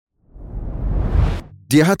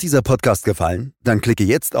Dir hat dieser Podcast gefallen? Dann klicke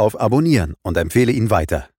jetzt auf Abonnieren und empfehle ihn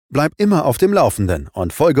weiter. Bleib immer auf dem Laufenden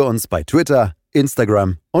und folge uns bei Twitter,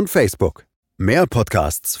 Instagram und Facebook. Mehr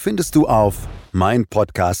Podcasts findest du auf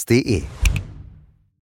meinpodcast.de.